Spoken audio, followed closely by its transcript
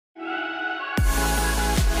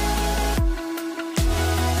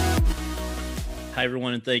Hi,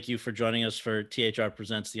 everyone, and thank you for joining us for THR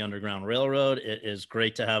Presents The Underground Railroad. It is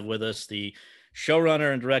great to have with us the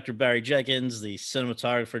showrunner and director Barry Jenkins, the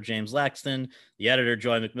cinematographer James Laxton, the editor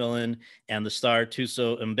Joi McMillon, and the star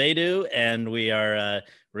Thuso Mbedu. And we are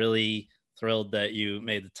really thrilled that you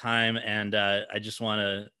made the time. And I just want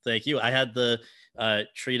to thank you. I had the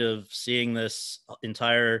treat of seeing this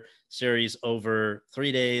entire series over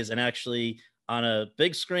 3 days, and actually on a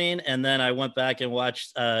big screen, and then I went back and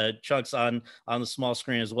watched chunks on the small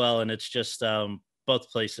screen as well, and it's just both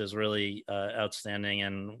places really outstanding.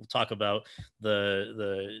 And we'll talk about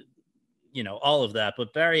the all of that.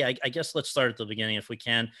 But Barry, I guess let's start at the beginning if we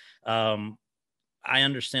can. I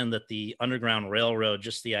understand that the Underground Railroad,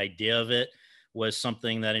 just the idea of it, was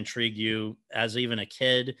something that intrigued you as even a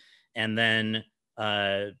kid, and then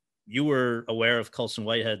you were aware of Colson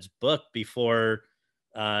Whitehead's book before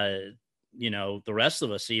the rest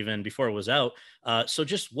of us, even before it was out. So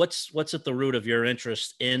just what's at the root of your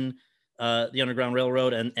interest in the Underground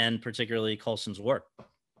Railroad, and particularly Colson's work?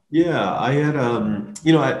 Yeah, I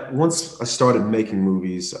had once I started making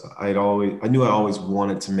movies, I knew I always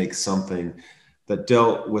wanted to make something that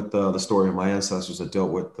dealt with the story of my ancestors, that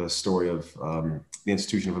dealt with the story of the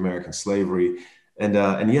institution of American slavery. And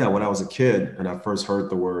yeah, when I was a kid and I first heard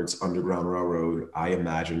the words Underground Railroad, I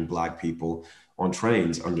imagined Black people on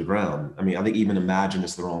trains underground. I mean, I think even imagine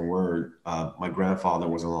is the wrong word. My grandfather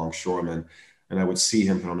was a longshoreman, and I would see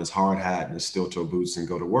him put on his hard hat and his steel toe boots and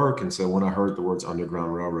go to work. And so when I heard the words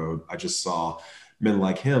Underground Railroad, I just saw men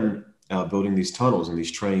like him building these tunnels and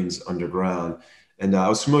these trains underground. And I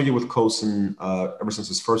was familiar with Colson ever since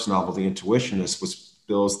his first novel, The Intuitionist, which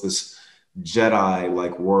builds this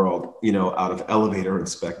Jedi-like world, out of elevator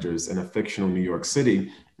inspectors in a fictional New York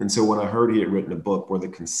City. And so when I heard he had written a book where the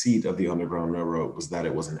conceit of the Underground Railroad was that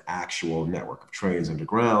it was an actual network of trains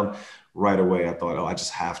underground, right away I thought, oh,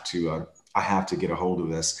 I have to get a hold of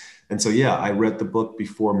this. And so yeah, I read the book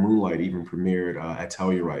before Moonlight even premiered at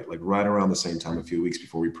Telluride, like right around the same time, a few weeks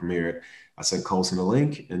before we premiered. I sent Colson a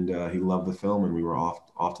link, and he loved the film, and we were off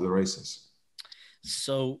to the races.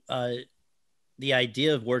 So the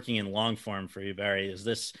idea of working in long form for you, Barry, is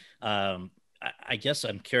this? I guess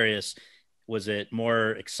I'm curious. Was it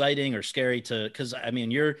more exciting or scary to? Because I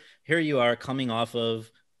mean, you're here. You are coming off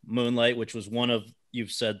of Moonlight, which was one of,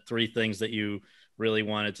 you've said, three things that you really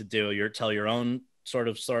wanted to do. Tell your own sort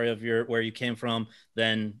of story of your where you came from,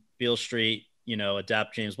 then Beale Street,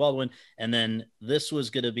 adapt James Baldwin, and then this was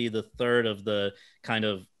going to be the third of the kind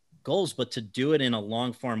of goals, but to do it in a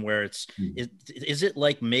long form where is it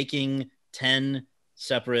like making 10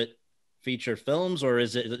 separate feature films, or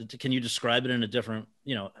can you describe it in a different,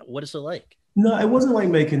 what is it like? No, it wasn't like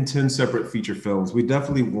making 10 separate feature films. We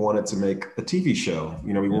definitely wanted to make a TV show.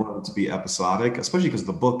 We Yeah. wanted it to be episodic, especially because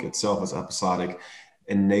the book itself is episodic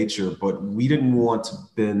in nature, but we didn't want to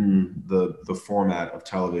bend the format of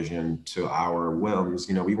television to our whims.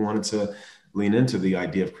 We wanted to lean into the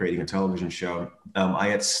idea of creating a television show. I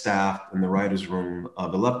had staffed in the writer's room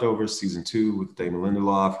The Leftovers season 2 with Damon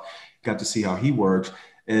Lindelof, got to see how he worked.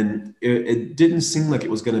 And it didn't seem like it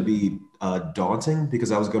was going to be daunting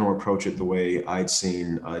because I was going to approach it the way I'd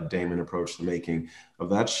seen Damon approach the making of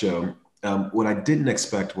that show. What I didn't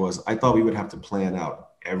expect was I thought we would have to plan out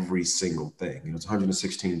every single thing. It's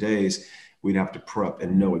 116 days. We'd have to prep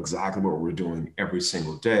and know exactly what we're doing every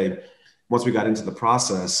single day. Once we got into the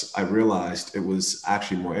process, I realized it was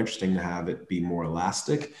actually more interesting to have it be more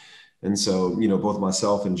elastic. And so, both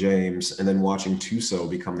myself and James, and then watching Tuso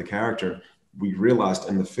become the character, we realized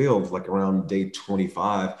in the field, like around day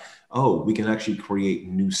 25, oh, we can actually create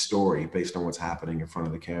new story based on what's happening in front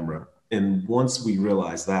of the camera. And once we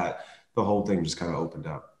realized that, the whole thing just kind of opened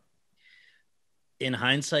up. In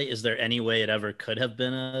hindsight, is there any way it ever could have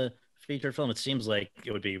been a feature film? It seems like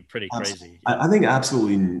it would be pretty crazy. I think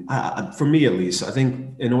absolutely, for me at least, I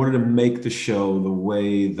think in order to make the show the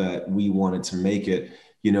way that we wanted to make it,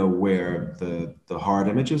 where the hard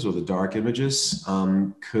images or the dark images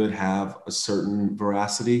could have a certain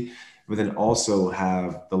veracity, but then also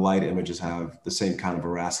have the light images have the same kind of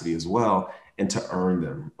veracity as well, and to earn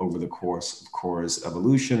them over the course of Cora's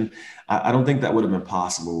evolution. I don't think that would have been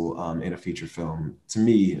possible in a feature film. To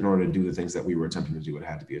me, in order to do the things that we were attempting to do, it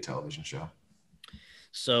had to be a television show.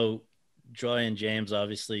 So Joy and James,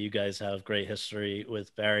 obviously you guys have great history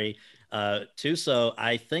with Barry too. So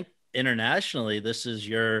I think internationally, this is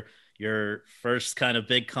your first kind of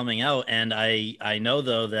big coming out. And I know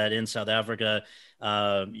though that in South Africa,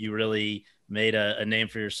 you really made a name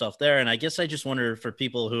for yourself there. And I guess I just wonder, for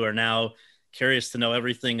people who are now curious to know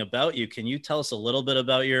everything about you, can you tell us a little bit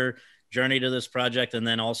about your journey to this project, and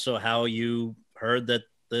then also how you heard that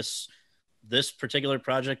this this particular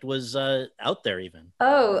project was out there even?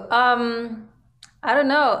 Oh, I don't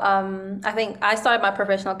know. I think I started my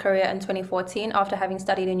professional career in 2014 after having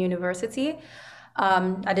studied in university.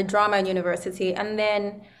 I did drama in university, and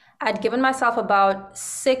then I'd given myself about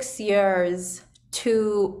 6 years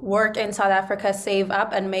to work in South Africa, save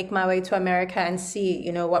up, and make my way to America and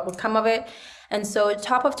see, what would come of it. And so,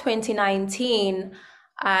 top of 2019,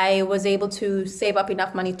 I was able to save up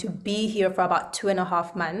enough money to be here for about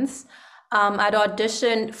 2.5 months. I'd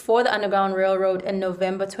auditioned for the Underground Railroad in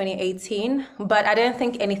November 2018, but I didn't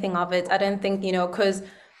think anything of it. I didn't think, because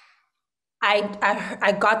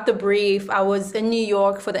I got the brief. I was in New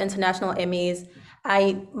York for the international Emmys.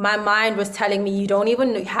 My mind was telling me, you don't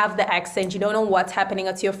even have the accent. You don't know what's happening.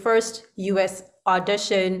 It's your first US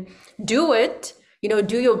audition. Do it,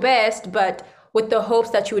 do your best, but with the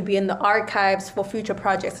hopes that you would be in the archives for future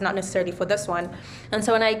projects, not necessarily for this one. And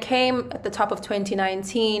so when I came at the top of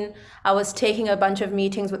 2019, I was taking a bunch of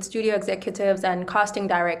meetings with studio executives and casting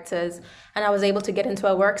directors, and I was able to get into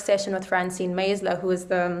a work session with Francine Maisler, who is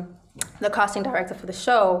the casting director for the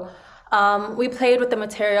show. We played with the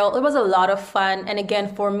material. It was a lot of fun. And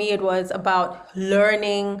again, for me, it was about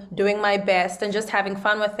learning, doing my best, and just having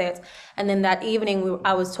fun with it. And then that evening,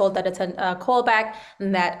 I was told that it's a callback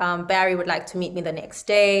and that Barry would like to meet me the next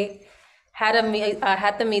day.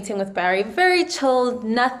 Had the meeting with Barry, very chilled,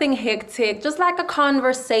 nothing hectic, just like a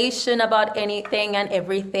conversation about anything and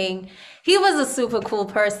everything. He was a super cool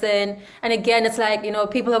person. And again, it's like,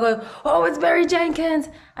 people are going, oh, it's Barry Jenkins.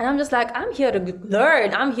 And I'm just like, I'm here to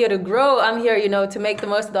learn. I'm here to grow. I'm here, to make the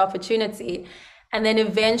most of the opportunity. And then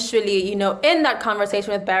eventually, in that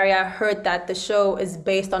conversation with Barry, I heard that the show is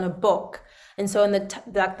based on a book. And so in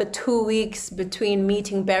the 2 weeks between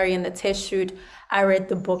meeting Barry and the test shoot, I read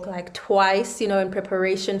the book like twice, in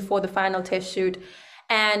preparation for the final test shoot.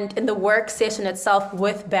 And in the work session itself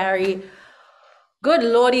with Barry, good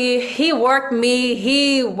Lordy, he worked me,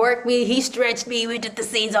 he stretched me, we did the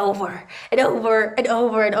scenes over and over and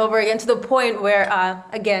over and over again, to the point where,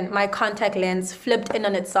 again, my contact lens flipped in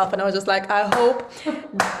on itself, and I was just like, I hope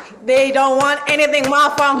they don't want anything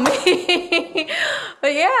more from me.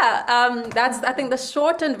 But yeah, that's, I think, the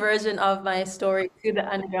shortened version of my story to the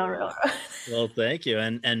Underground Railroad. Well, thank you.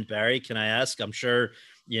 And Barry, can I ask, I'm sure,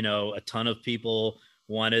 a ton of people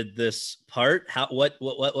wanted this part. What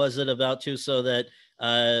was it about Thuso that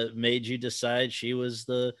made you decide she was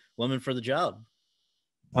the woman for the job?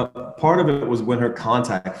 Part of it was when her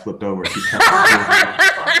contact flipped over. She kept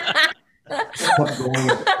going.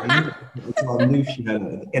 So I knew she had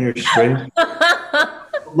an inner strength. A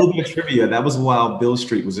little bit of trivia. That was while Bill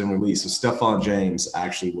Street was in release. So Stephan James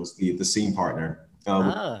actually was the scene partner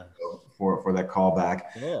for that callback.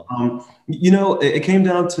 Cool. It came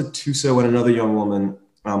down to Thuso and another young woman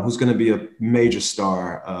who's going to be a major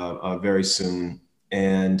star very soon.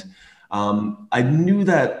 And I knew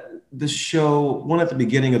that the show, at the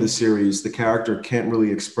beginning of the series, the character can't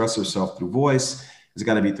really express herself through voice. It's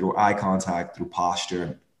got to be through eye contact, through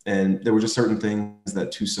posture. And there were just certain things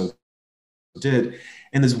that Thuso did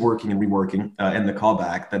in this working and reworking and the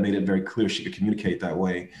callback that made it very clear she could communicate that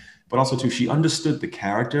way. But also, too, she understood the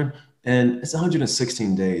character. And it's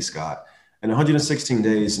 116 days, Scott. And 116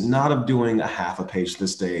 days, not of doing a half a page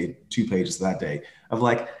this day, 2 pages that day, of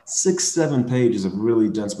like 6-7 pages of really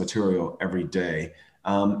dense material every day.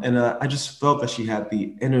 And I just felt that she had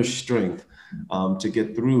the inner strength to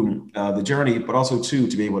get through the journey, but also too,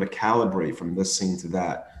 to be able to calibrate from this scene to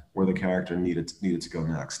that, where the character needed to go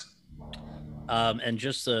next. And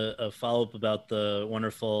just a follow-up about the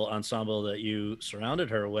wonderful ensemble that you surrounded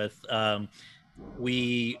her with.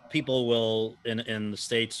 People will in the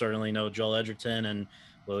States certainly know Joel Edgerton and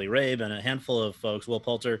Lily Rabe and a handful of folks, Will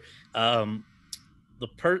Poulter.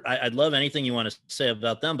 I'd love anything you want to say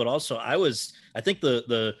about them, but also I think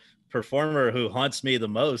the performer who haunts me the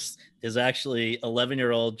most is actually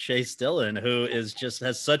 11-year-old Chase Dillon, who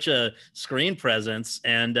has such a screen presence.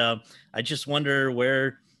 And I just wonder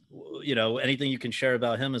where, anything you can share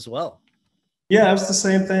about him as well. Yeah, it was the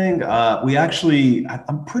same thing.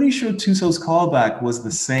 I'm pretty sure Thuso's callback was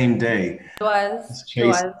the same day. It was.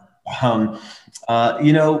 Chase.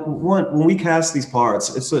 When we cast these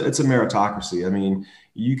parts, it's a meritocracy. I mean,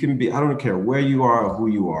 you can be, I don't care where you are or who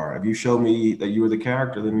you are. If you show me that you were the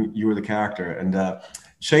character, then you were the character. And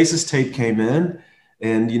Chase's tape came in,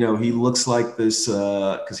 and he looks like this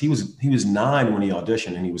because he was 9 when he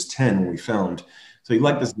auditioned, and he was 10 when we filmed. So he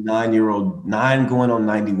like this 9-year-old, 9 going on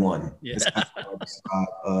 91. Yeah.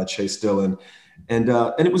 Chase Dillon. And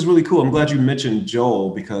it was really cool. I'm glad you mentioned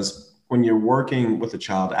Joel, because when you're working with a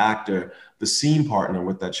child actor, the scene partner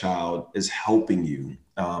with that child is helping you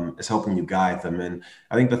is helping you guide them. And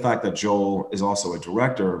I think the fact that Joel is also a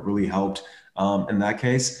director really helped in that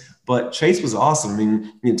case. But Chase was awesome. I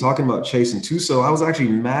mean, talking about Chase and Thuso, I was actually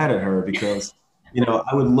mad at her because,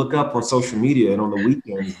 I would look up on social media and on the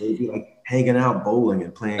weekends, they'd be like hanging out bowling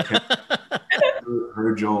and playing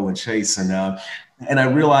her, Joel and Chase. And I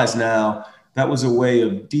realize now that was a way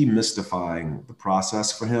of demystifying the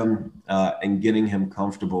process for him and getting him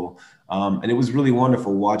comfortable. And it was really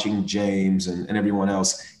wonderful watching James and everyone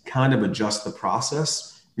else kind of adjust the process,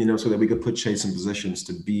 so that we could put Chase in positions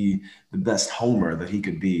to be the best Homer that he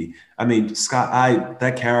could be. I mean, Scott,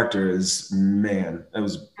 that character is, man, it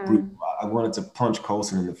was brutal. I wanted to punch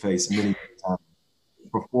Coulson in the face many times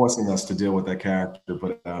for forcing us to deal with that character.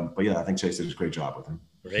 But yeah, I think Chase did a great job with him.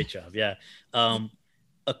 Great job. Yeah.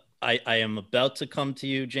 I am about to come to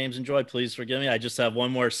you, James and Joi. Please forgive me. I just have one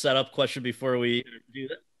more setup question before we do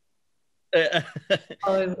that.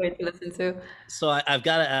 Always great to listen to. So I've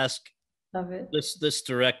got to ask, love it. This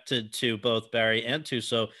directed to both Barry and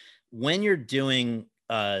Thuso. When you're doing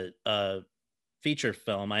a feature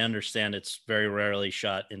film, I understand it's very rarely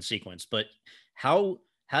shot in sequence, but how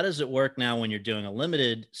does it work now when you're doing a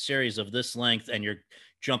limited series of this length and you're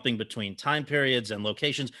jumping between time periods and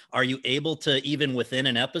locations? Are you able to, even within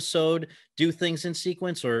an episode, do things in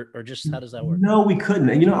sequence, or just how does that work? No, we couldn't.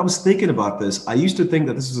 And I was thinking about this. I used to think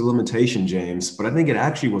that this was a limitation, James, but I think it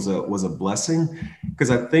actually was a blessing, because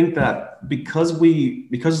I think that because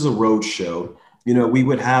it's a road show, we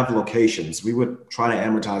would have locations. We would try to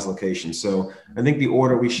amortize locations. So I think the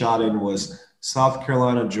order we shot in was South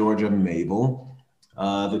Carolina, Georgia, Mabel,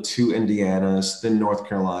 the 2 Indianas, then North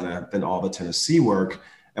Carolina, then all the Tennessee work.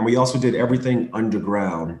 And we also did everything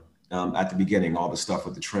underground at the beginning, all the stuff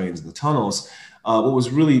with the trains and the tunnels. What was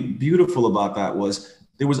really beautiful about that was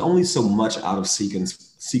there was only so much out of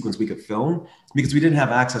sequence we could film because we didn't have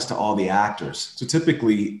access to all the actors. So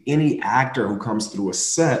typically any actor who comes through a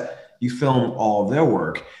set, you film all of their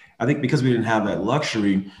work. I think because we didn't have that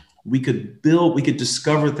luxury, we could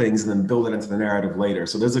discover things and then build it into the narrative later.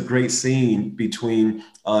 So there's a great scene between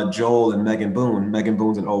Joel and Megan Boone. Megan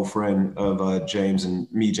Boone's an old friend of James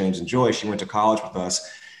and Joi. She went to college with us.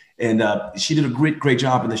 And she did a great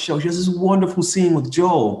job in the show. She has this wonderful scene with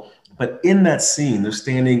Joel. But in that scene, they're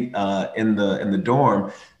standing in the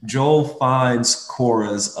dorm. Joel finds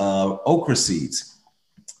Cora's okra seeds.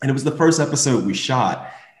 And it was the first episode we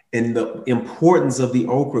shot. And the importance of the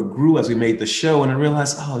okra grew as we made the show. And I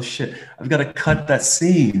realized, oh shit, I've got to cut that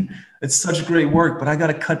scene. It's such great work, but I got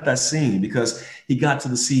to cut that scene because he got to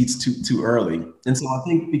the seeds too early. And so I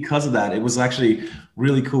think because of that, it was actually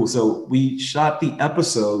really cool. So we shot the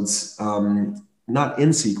episodes, not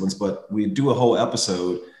in sequence, but we do a whole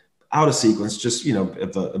episode out of sequence, just,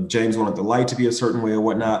 if James wanted the light to be a certain way or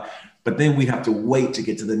whatnot, but then we'd have to wait to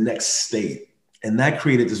get to the next state. And that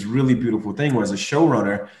created this really beautiful thing where as a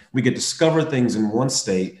showrunner, we could discover things in one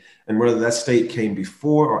state, and whether that state came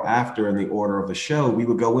before or after in the order of the show, we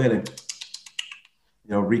would go in and,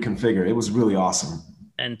 reconfigure. It was really awesome.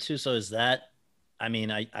 And Thuso, is that,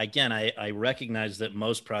 I recognize that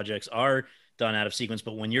most projects are done out of sequence,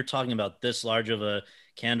 but when you're talking about this large of a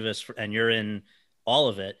canvas and you're in all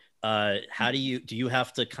of it, how do you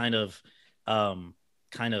have to kind of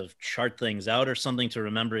chart things out or something to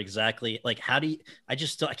remember exactly? Like, I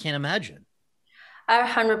can't imagine.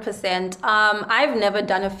 100%. I've never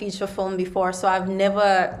done a feature film before, so I've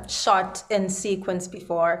never shot in sequence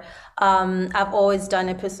before. I've always done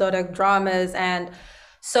episodic dramas, and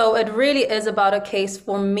so it really is about a case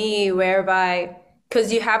for me whereby,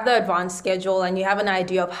 because you have the advanced schedule and you have an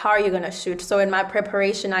idea of how you're going to shoot. So in my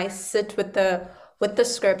preparation, I sit with the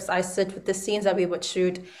scripts, I sit with the scenes that we would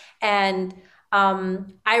shoot, and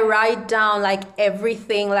I write down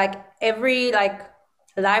everything, every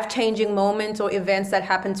life-changing moments or events that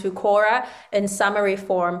happen to Cora in summary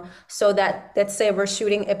form, so that, let's say we're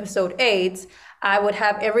shooting episode 8, I would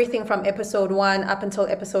have everything from episode 1 up until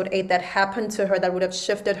episode 8 that happened to her that would have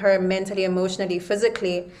shifted her mentally, emotionally,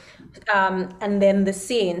 physically, and then the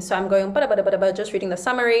scene. So I'm going just reading the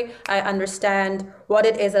summary. I understand what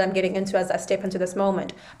it is that I'm getting into as I step into this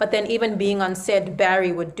moment. But then even being on set,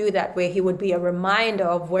 Barry would do that, where he would be a reminder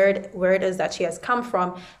of where it is that she has come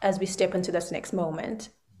from as we step into this next moment.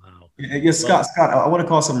 Yeah, Scott, I want to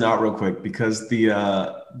call something out real quick, because the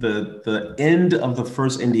end of the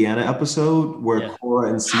first Indiana episode where Cora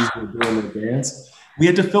and Caesar were doing their dance, we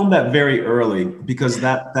had to film that very early because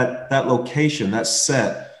that location, that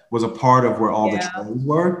set, was a part of where all the trains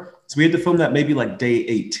were. So we had to film that maybe day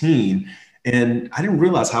 18. And I didn't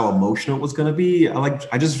realize how emotional it was going to be.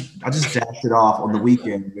 I just dashed it off on the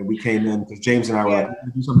weekend, and we came in because James and I were like, we're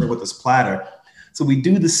going to do something with this platter. So we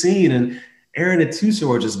do the scene, and Aaron and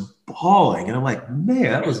Thuso are just bawling. And I'm like,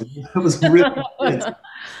 man, that was really intense.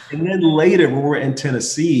 And then later when we're in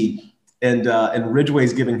Tennessee and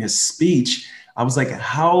Ridgway's giving his speech, I was like,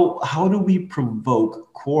 how do we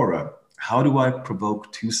provoke Cora? How do I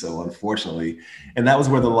provoke Thuso, unfortunately? And that was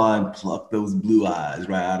where the line pluck those blue eyes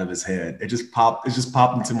right out of his head. It just popped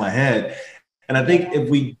into my head. And I think if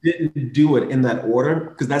we didn't do it in that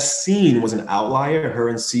order, because that scene was an outlier, her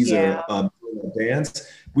and Caesar doing a dance,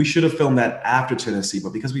 we should have filmed that after Tennessee.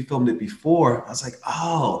 But because we filmed it before, I was like,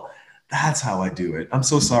 oh, that's how I do it. I'm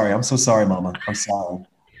so sorry. I'm so sorry, Mama. I'm sorry.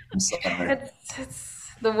 I'm sorry.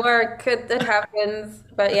 It's the work. It happens,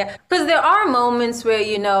 but yeah, because there are moments where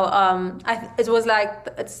it was like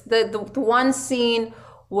it's the one scene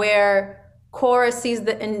where Cora sees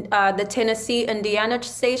the Tennessee Indiana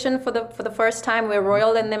station for the first time, where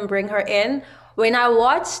Royal and them bring her in. When I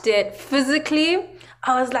watched it physically,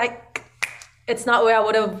 I was like, it's not where I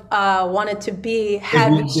would have wanted to be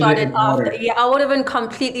had we shot it after. Yeah, I would have been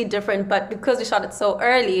completely different, but because we shot it so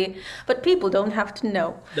early, but people don't have to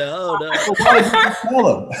know. No.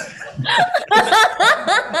 Well,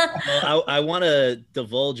 I want to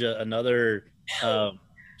divulge another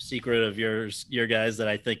secret of your guys that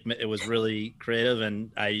I think it was really creative,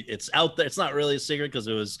 and it's out there. It's not really a secret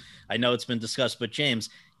because I know it's been discussed, but James,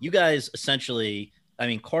 you guys essentially, I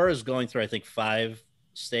mean, Cora's going through, I think, 5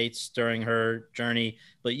 states during her journey,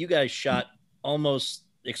 but you guys shot almost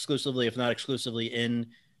exclusively, if not exclusively, in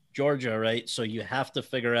Georgia, right? So you have to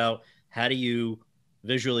figure out, how do you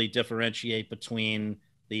visually differentiate between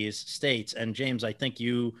these states? And James, I think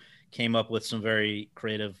you came up with some very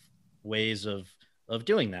creative ways of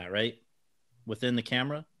doing that, right? Within the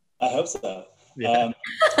camera? I hope so. Yeah.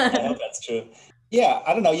 I hope that's true. Yeah,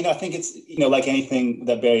 I don't know. I think it's, like anything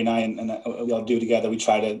that Barry and I and we all do together, we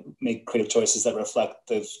try to make creative choices that reflect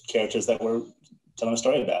the characters that we're telling a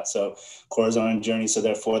story about. So Cora's on a journey, so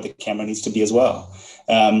therefore the camera needs to be as well.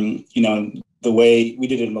 The way we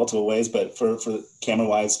did it in multiple ways, but for camera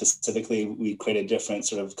wise specifically, we created different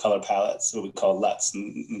sort of color palettes, what we call LUTs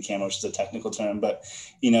in the camera, which is a technical term, but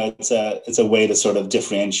it's a way to sort of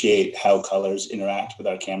differentiate how colors interact with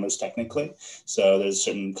our cameras technically. So there's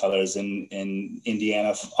certain colors in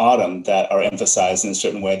Indiana autumn that are emphasized in a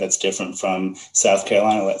certain way that's different from South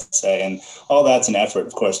Carolina, let's say, and all that's an effort,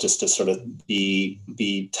 of course, just to sort of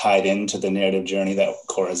be tied into the narrative journey that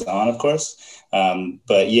Cora's on, of course.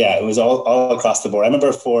 But yeah, it was all across the board. I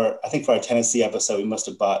remember for our Tennessee episode, we must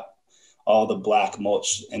have bought all the black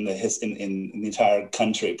mulch in the entire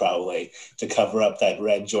country probably to cover up that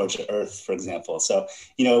red Georgia earth, for example. So,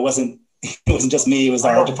 it wasn't just me, it was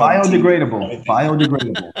our biodegradable.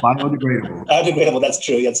 Biodegradable. That's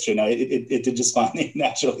true. No, it did just fine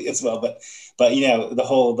naturally as well. But the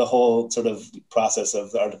whole sort of process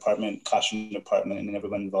of our department, costume department, and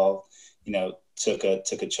everyone involved, took a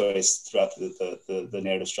choice throughout the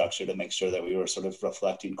narrative structure to make sure that we were sort of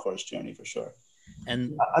reflecting Cora's journey for sure.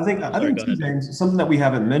 And I think James, something that we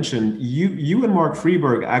haven't mentioned, you and Mark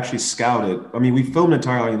Freeberg actually scouted. I mean, we filmed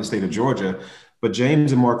entirely in the state of Georgia, but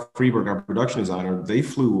James and Mark Freeberg, our production designer, they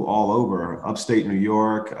flew all over upstate New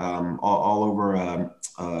York, all over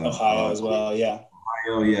Ohio as well. Yeah.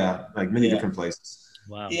 Ohio, yeah, like many different places.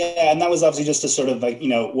 Wow. Yeah, and that was obviously just to sort of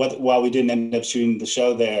while we didn't end up shooting the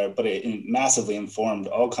show there, but it massively informed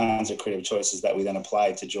all kinds of creative choices that we then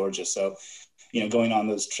applied to Georgia. So, going on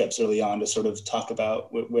those trips early on to sort of talk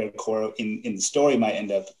about where Cora in the story might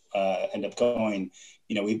end up going,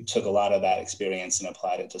 we took a lot of that experience and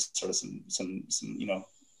applied it to sort of some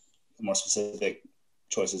more specific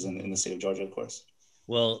choices in the state of Georgia, of course.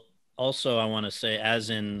 Well, also I want to say, as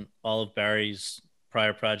in all of Barry's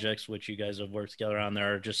prior projects, which you guys have worked together on,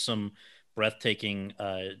 there are just some breathtaking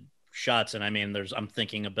shots. And I mean, I'm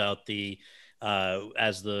thinking about the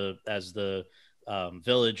as the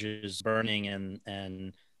village is burning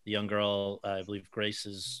and the young girl, I believe Grace,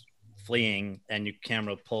 is fleeing, and your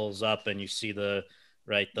camera pulls up and you see the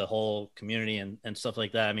whole community and stuff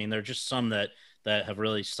like that. I mean, there are just some that have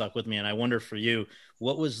really stuck with me. And I wonder for you,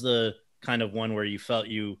 what was the kind of one where you felt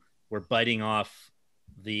you were biting off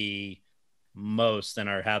the most and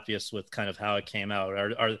are happiest with kind of how it came out?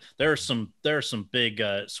 There are some big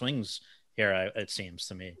swings here, it seems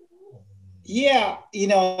to me. Yeah,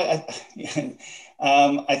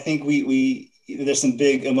 I think we there's some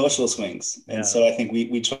big emotional swings, and so I think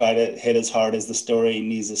we try to hit as hard as the story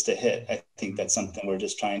needs us to hit. I think that's something we're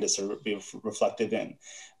just trying to sort of be reflective in.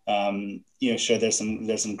 Sure, there's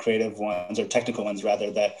some creative ones, or technical ones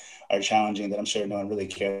rather, that are challenging that I'm sure no one really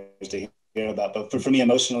cares to hear about. But for me,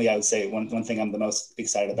 emotionally, I would say one thing I'm the most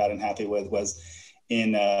excited about and happy with was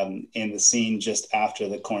in the scene just after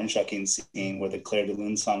the corn shucking scene where the Claire de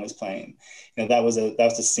Lune song is playing. That was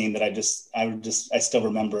a scene that I still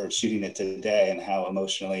remember shooting it today, and how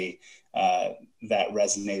emotionally that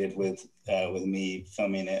resonated with me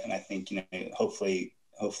filming it. And I think hopefully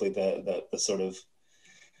the sort of,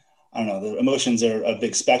 I don't know, the emotions are a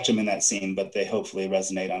big spectrum in that scene, but they hopefully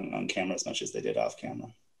resonate on camera as much as they did off camera.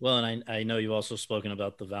 Well, and I know you've also spoken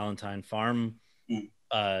about the Valentine Farm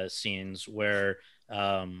scenes where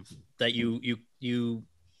that you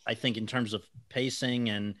I think in terms of pacing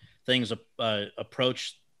and things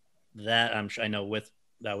approach that. I know with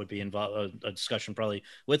that would be involved a discussion probably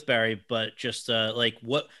with Barry, but just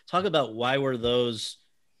talk about why were those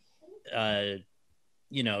why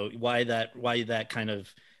that kind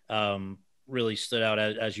of really stood out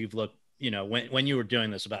as you've looked, when you were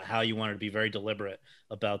doing this, about how you wanted to be very deliberate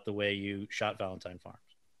about the way you shot Valentine Farms.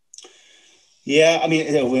 Yeah, I mean,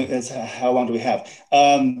 how long do we have?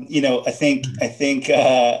 I think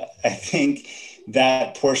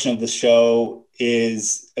that portion of the show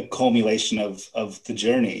is a culmination of the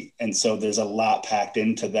journey, and so there's a lot packed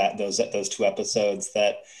into those 2 episodes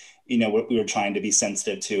that we were trying to be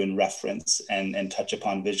sensitive to and reference and touch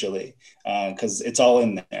upon visually, because it's all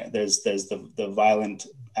in there. There's the violent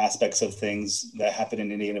aspects of things that happen in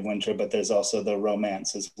Indian Winter, but there's also the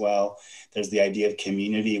romance as well. There's the idea of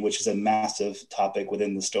community, which is a massive topic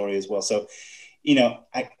within the story as well. So,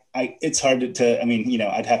 it's hard to,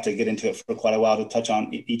 I'd have to get into it for quite a while to touch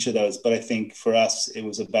on each of those. But I think for us, it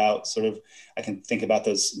was about I can think about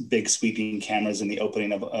those big sweeping cameras in the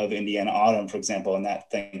opening of Indiana Autumn, for example. And that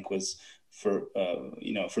thing was for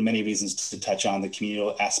many reasons to touch on the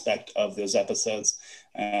communal aspect of those episodes.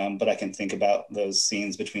 But I can think about those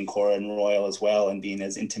scenes between Cora and Royal as well, and being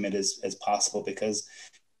as intimate as possible, because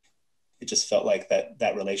it just felt like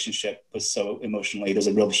that relationship was so emotionally, there's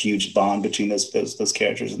a real huge bond between those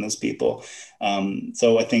characters and those people.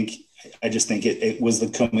 So I just think it was the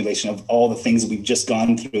culmination of all the things that we've just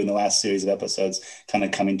gone through in the last series of episodes, kind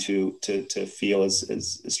of coming to feel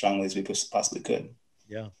as strongly as we possibly could.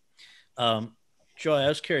 Yeah. Joi, I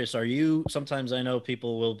was curious, sometimes I know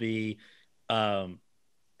people will be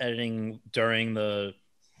editing during the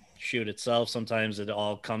shoot itself. Sometimes it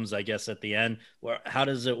all comes, I guess, at the end. How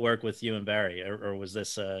does it work with you and Barry? Or was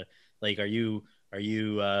this are you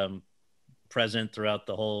present throughout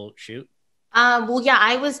the whole shoot? Well, yeah,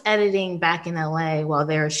 I was editing back in LA while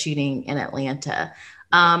they were shooting in Atlanta.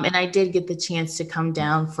 And I did get the chance to come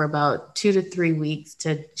down for about 2 to 3 weeks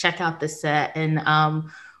to check out the set and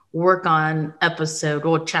work on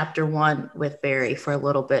chapter 1 with Barry for a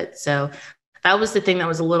little bit. So that was the thing that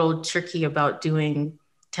was a little tricky about doing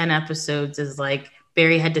 10 episodes, is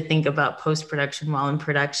Barry had to think about post-production while in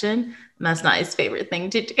production. And that's not his favorite thing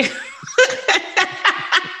to do.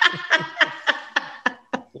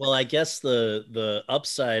 Well, I guess the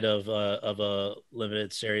upside of a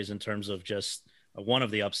limited series, in terms of just one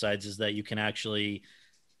of the upsides, is that you can actually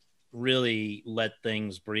really let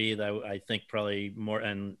things breathe. I think probably more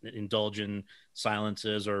and indulge in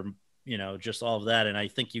silences, or just all of that. And I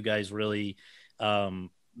think you guys really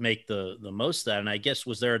make the most of that. And I guess,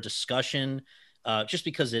 was there a discussion, just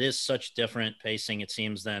because it is such different pacing, it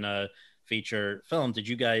seems, than a feature film? Did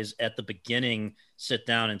you guys at the beginning sit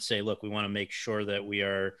down and say, look, we want to make sure that we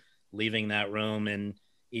are leaving that room in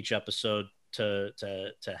each episode to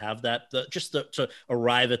have that, to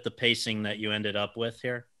arrive at the pacing that you ended up with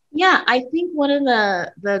here? Yeah, I think one of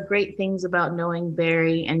the great things about knowing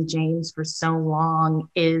Barry and James for so long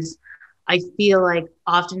is I feel like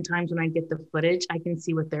oftentimes when I get the footage, I can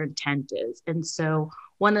see what their intent is. And so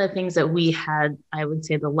one of the things that we had, I would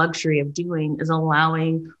say, the luxury of doing is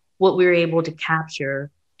allowing what we were able to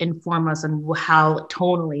capture inform us on how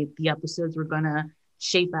tonally the episodes were going to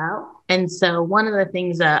shape out. And so one of the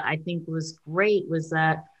things that I think was great was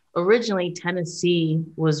that originally Tennessee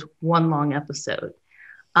was one long episode.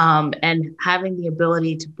 And having the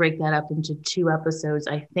ability to break that up into 2 episodes,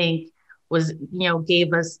 I think was,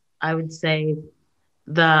 gave us, I would say,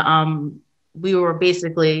 we were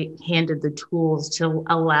basically handed the tools to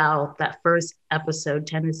allow that first episode,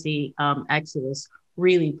 Tennessee Exodus,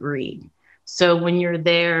 really breathe. So when you're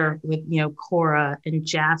there with, Cora and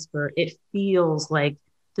Jasper, it feels like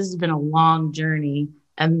this has been a long journey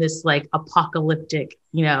and this apocalyptic,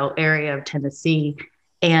 area of Tennessee.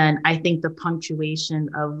 And I think the punctuation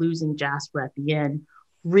of losing Jasper at the end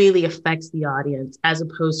really affects the audience, as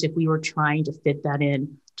opposed to if we were trying to fit that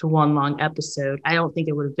in to one long episode. I don't think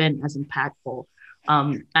it would have been as impactful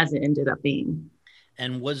as it ended up being.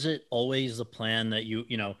 And was it always the plan that you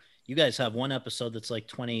guys have one episode that's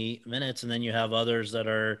 20 minutes, and then you have others that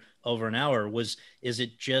are over an hour? Is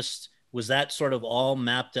it just was that sort of all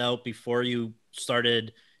mapped out before you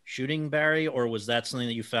started shooting, Barry, or was that something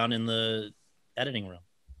that you found in the editing room?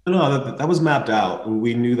 No, that was mapped out.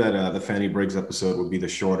 We knew that the Fanny Briggs episode would be the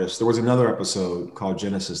shortest. There was another episode called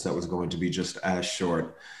Genesis that was going to be just as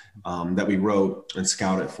short, that we wrote and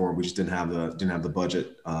scouted for. We just didn't have the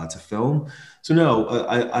budget to film. So no,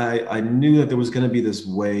 I knew that there was going to be this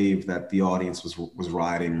wave that the audience was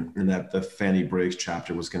riding, and that the Fanny Briggs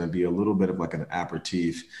chapter was going to be a little bit of like an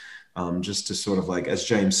aperitif, just to sort of like, as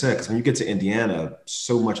James said, because when you get to Indiana,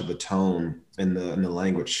 so much of the tone and the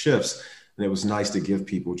language shifts. And it was nice to give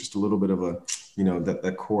people just a little bit of a,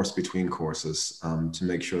 that course between courses, to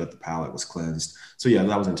make sure that the palate was cleansed. So yeah,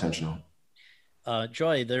 that was intentional.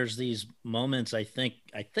 Joi, there's these moments. I think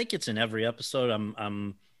it's in every episode.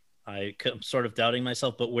 I'm sort of doubting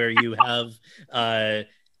myself, but where you have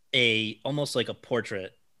almost like a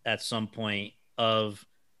portrait at some point of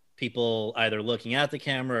people either looking at the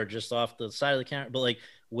camera or just off the side of the camera. But like,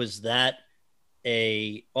 was that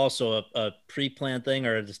also a pre-planned thing,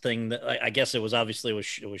 or this thing that I guess it was obviously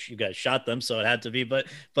was you guys shot them, so it had to be, but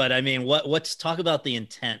I mean, what's talk about the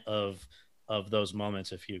intent of those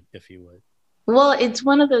moments, if you would. Well, it's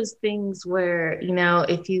one of those things where,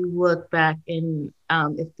 if you look back in,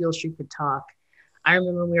 if Beale Street Could Talk, I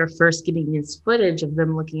remember when we were first getting this footage of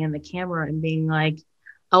them looking in the camera and being like,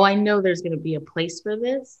 oh, I know there's going to be a place for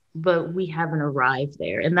this, but we haven't arrived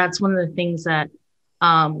there. And that's one of the things that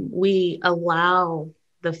we allow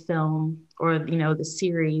the film or, the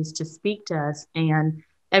series to speak to us. And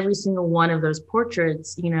every single one of those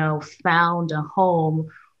portraits, found a home,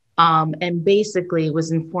 and basically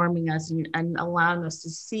was informing us and allowing us to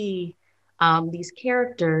see these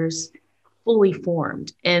characters fully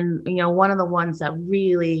formed. And, one of the ones that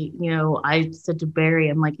really, I said to Barry,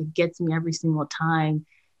 I'm like, it gets me every single time,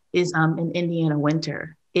 is in Indiana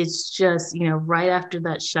Winter. It's just, right after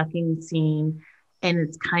that shucking scene, and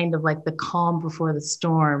it's kind of like the calm before the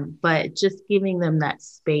storm, but just giving them that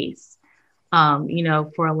space,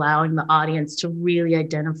 for allowing the audience to really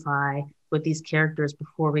identify with these characters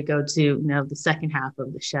before we go to, the second half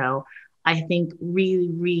of the show. I think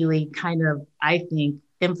really kind of,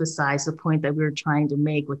 emphasize the point that we were trying to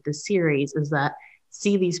make with this series, is that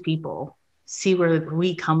see these people, see where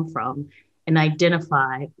we come from, and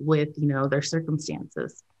identify with, their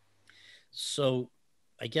circumstances. So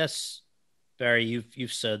I guess, Barry,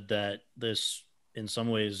 you've said that this, in some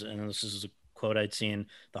ways, and this is a quote I'd seen,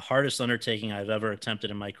 the hardest undertaking I've ever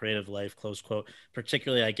attempted in my creative life, close quote,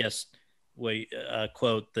 particularly, I guess,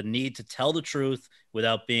 quote, the need to tell the truth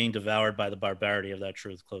without being devoured by the barbarity of that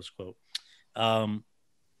truth, close quote.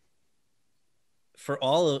 For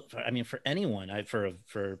anyone,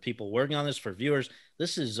 for people working on this, for viewers,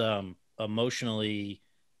 this is emotionally,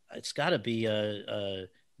 it's got to be a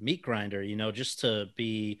meat grinder, just to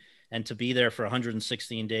be there for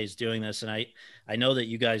 116 days doing this. And I know that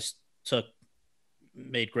you guys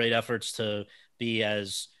made great efforts to be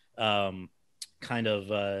as kind of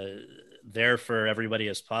there for everybody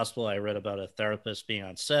as possible. I read about a therapist being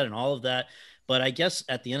on set and all of that. But I guess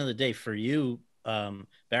at the end of the day, for you,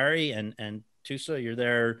 Barry and Thuso, you're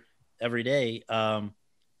there every day.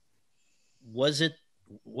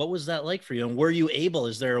 What was that like for you? And were you able,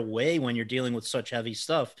 is there a way when you're dealing with such heavy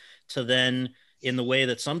stuff to then, in the way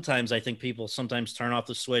that sometimes I think people sometimes turn off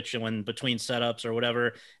the switch and when between setups or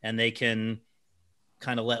whatever, and they can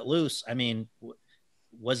kind of let loose? I mean,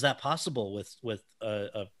 was that possible with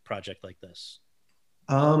a project like this?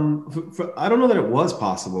 I don't know that it was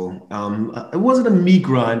possible. It wasn't a meat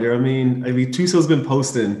grinder. I mean, Thuso's been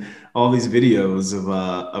posting all these videos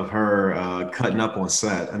of her cutting up on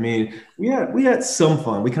set. I mean, we had some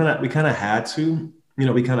fun. We kind of had to,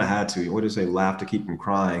 what do you say, laugh to keep from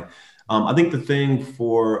crying. I think the thing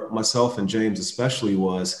for myself and James especially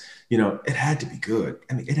was, it had to be good.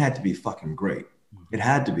 I mean, it had to be fucking great. It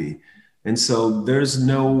had to be. And so there's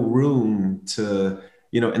no room to,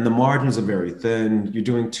 and the margins are very thin. You're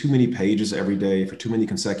doing too many pages every day for too many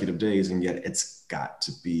consecutive days, and yet it's got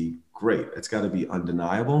to be great. It's got to be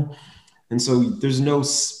undeniable. And so there's no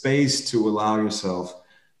space to allow yourself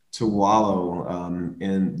to wallow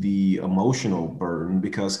in the emotional burden,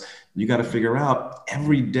 because you got to figure out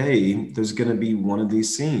every day there's going to be one of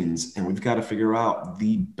these scenes, and we've got to figure out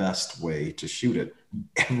the best way to shoot it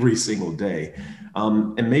every single day.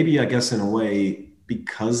 And maybe, I guess, in a way,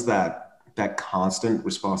 because that constant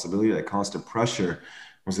responsibility, that constant pressure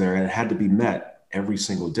was there, and it had to be met every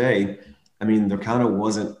single day. I mean, there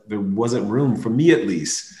wasn't room for me, at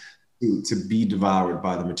least, to be devoured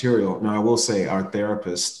by the material. Now, I will say our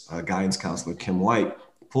therapist, guidance counselor, Kim White,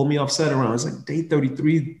 pulled me off set around, it was like day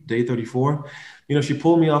 33, day 34. You know, she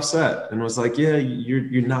pulled me off set and was like, yeah,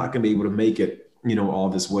 you're not going to be able to make it, you know, all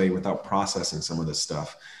this way without processing some of this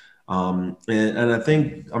stuff. And I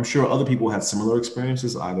think, I'm sure other people had similar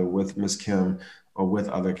experiences, either with Miss Kim or with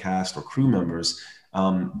other cast or crew members.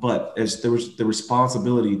 But as there was the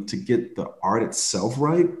responsibility to get the art itself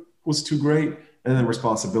right was too great. And then the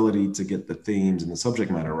responsibility to get the themes and the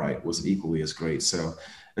subject matter right was equally as great. So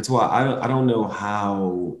that's why I don't know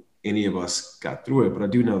how any of us got through it, but I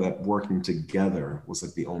do know that working together was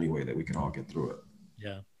like the only way that we could all get through it.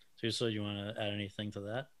 Yeah. Thuso, you want to add anything to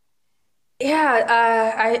that?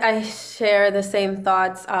 Yeah, I share the same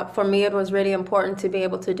thoughts. For me, it was really important to be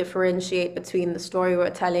able to differentiate between the story we're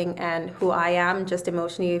telling and who I am, just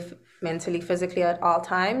emotionally, mentally, physically at all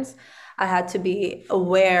times. I had to be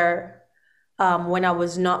aware when I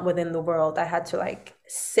was not within the world. I had to like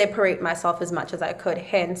separate myself as much as I could.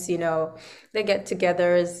 Hence, you know, the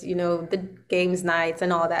get-togethers, you know, the games nights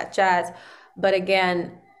and all that jazz. But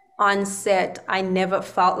again, on set, I never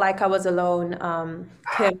felt like I was alone.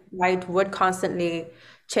 Kim Wright would constantly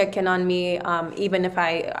check in on me, even if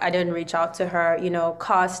I didn't reach out to her. You know,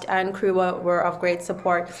 cast and crew were of great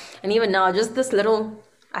support. And even now, just this little,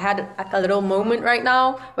 I had a little moment right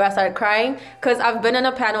now where I started crying because I've been on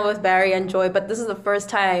a panel with Barry and Joi, but this is the first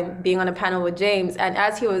time being on a panel with James. And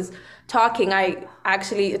as he was talking,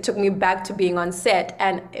 it took me back to being on set,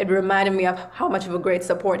 and it reminded me of how much of a great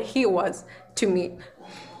support he was to me.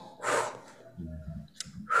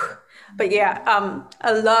 But yeah,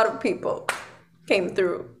 a lot of people came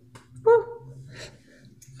through. Woo.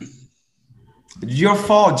 Your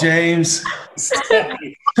fault, James.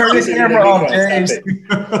 Turn the camera off, James. You're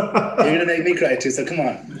gonna make me cry too, so come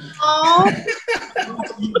on. Oh.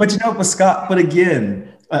 But you know, but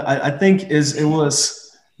again, I think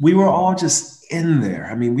we were all just in there.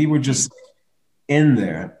 I mean, we were just in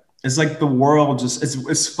there. It's like the world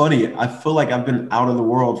it's funny. I feel like I've been out of the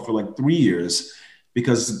world for like 3 years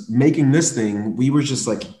because making this thing, we were just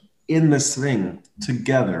like in this thing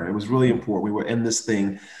together. It was really important. We were in this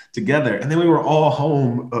thing together. And then we were all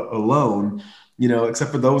home alone, you know,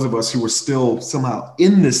 except for those of us who were still somehow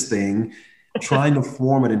in this thing, trying to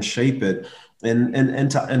form it and shape it. And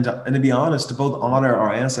to be honest, to both honor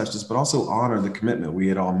our ancestors, but also honor the commitment we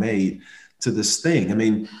had all made to this thing. I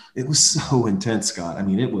mean, it was so intense, Scott. I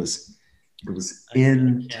mean, it was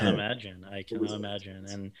intense. I cannot imagine.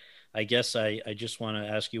 And I guess I just want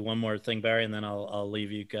to ask you one more thing, Barry, and then I'll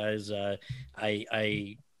leave you guys.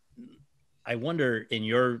 I wonder, in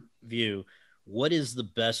your view, what is the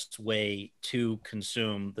best way to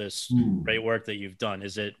consume this great work that you've done?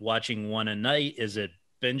 Is it watching one a night? Is it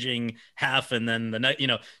binging half and then the night? You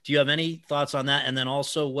know, do you have any thoughts on that? And then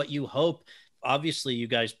also what you hope? Obviously, you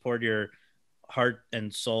guys poured your heart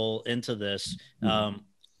and soul into this.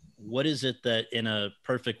 What is it that in a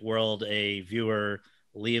perfect world a viewer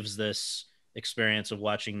leaves this experience of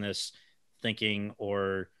watching this thinking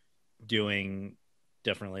or doing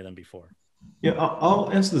differently than before? Yeah, I'll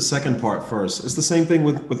answer the second part first. It's the same thing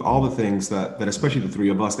with all the things that especially the three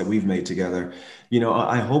of us that we've made together. You know,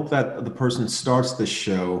 I hope that the person starts this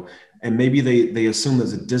show and maybe they assume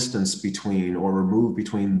there's a distance between or remove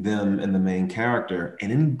between them and the main character.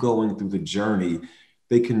 And in going through the journey,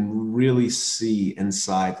 they can really see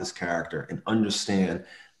inside this character and understand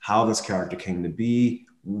how this character came to be,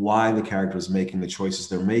 why the character is making the choices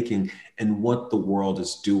they're making, and what the world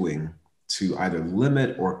is doing to either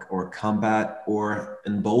limit or combat or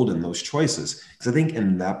embolden those choices. Because I think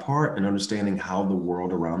in that part and understanding how the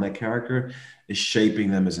world around that character is shaping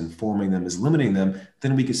them, is informing them, is limiting them,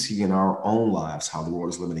 then we can see in our own lives how the world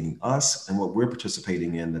is limiting us and what we're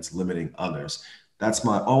participating in that's limiting others. That's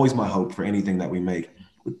always my hope for anything that we make.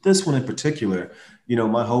 With this one in particular, you know,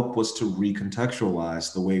 my hope was to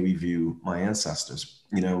recontextualize the way we view my ancestors.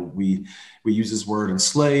 You know, we use this word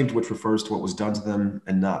enslaved, which refers to what was done to them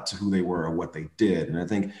and not to who they were or what they did. And I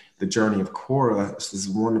think the journey of Cora is this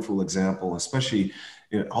wonderful example, especially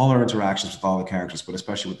in all our interactions with all the characters, but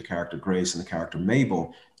especially with the character Grace and the character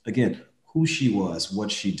Mabel. Again, who she was,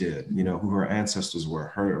 what she did, you know, who her ancestors were,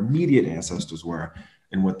 her immediate ancestors were,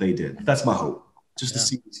 and what they did. That's my hope, just to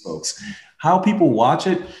see these folks. How people watch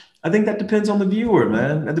it, I think that depends on the viewer,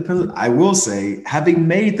 man. That depends. I will say, having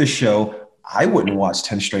made the show, I wouldn't watch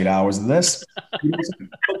 10 straight hours of this.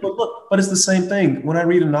 But it's the same thing. When I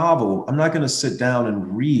read a novel, I'm not going to sit down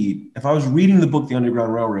and read. If I was reading the book, The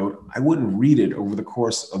Underground Railroad, I wouldn't read it over the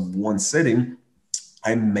course of one sitting.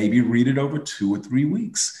 I maybe read it over 2 or 3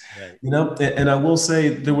 weeks. Right. You know, and I will say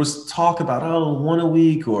there was talk about, one a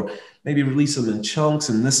week or maybe release them in chunks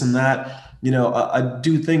and this and that. You know, I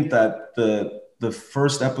do think that the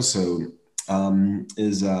first episode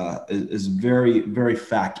is very, very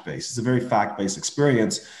fact-based. It's a very fact-based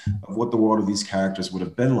experience of what the world of these characters would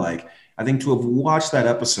have been like. I think to have watched that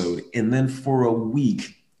episode and then for a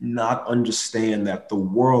week not understand that the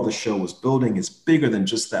world the show was building is bigger than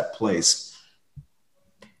just that place,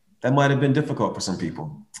 that might have been difficult for some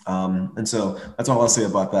people. And so that's all I'll say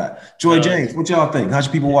about that. Joi, James, what y'all think? How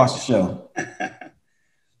should people watch the show?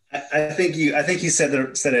 I think you said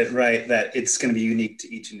it right, that it's going to be unique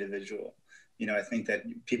to each individual. You know, I think that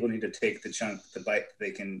people need to take the bite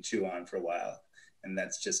they can chew on for a while. And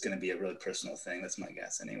that's just going to be a really personal thing. That's my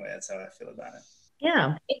guess anyway. That's how I feel about it.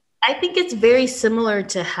 Yeah. I think it's very similar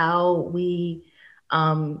to how we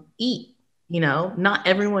eat. You know, not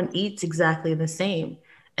everyone eats exactly the same.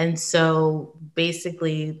 And so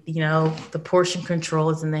basically, you know, the portion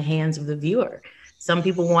control is in the hands of the viewer. Some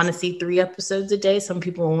people want to see 3 episodes a day. Some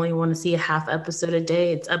people only want to see a half episode a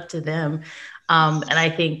day. It's up to them. And I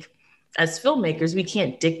think as filmmakers, we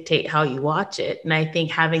can't dictate how you watch it. And I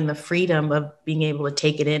think having the freedom of being able to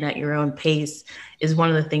take it in at your own pace is one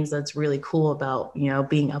of the things that's really cool about, you know,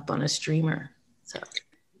 being up on a streamer. So.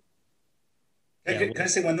 Can I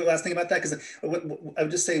say one last thing about that? Because I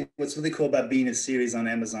would just say what's really cool about being a series on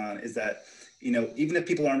Amazon is that, you know, even if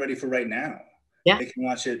people aren't ready for right now, they can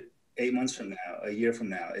watch it 8 months from now, a year from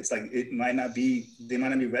now. It's like, they might not be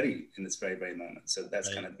ready in this very, very moment. So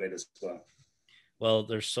that's kind of great as well. Well,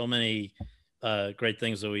 there's so many great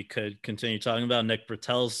things that we could continue talking about. Nick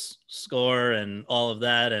Britell's score and all of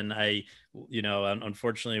that. And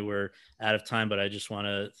unfortunately we're out of time, but I just want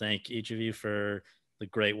to thank each of you for the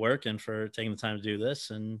great work and for taking the time to do this.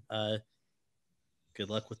 And good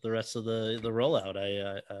luck with the rest of the rollout.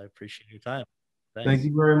 I appreciate your time. Thanks. Thank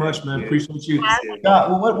you very much, man. Appreciate you.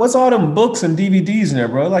 What's all them books and DVDs in there,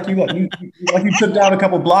 bro? Like you took down a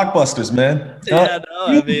couple blockbusters, man. Yeah, no,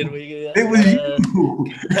 I mean, it was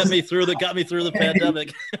you. got me through the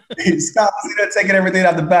pandemic. Scott was taking everything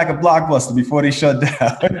out the back of Blockbuster before they shut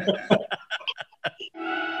down.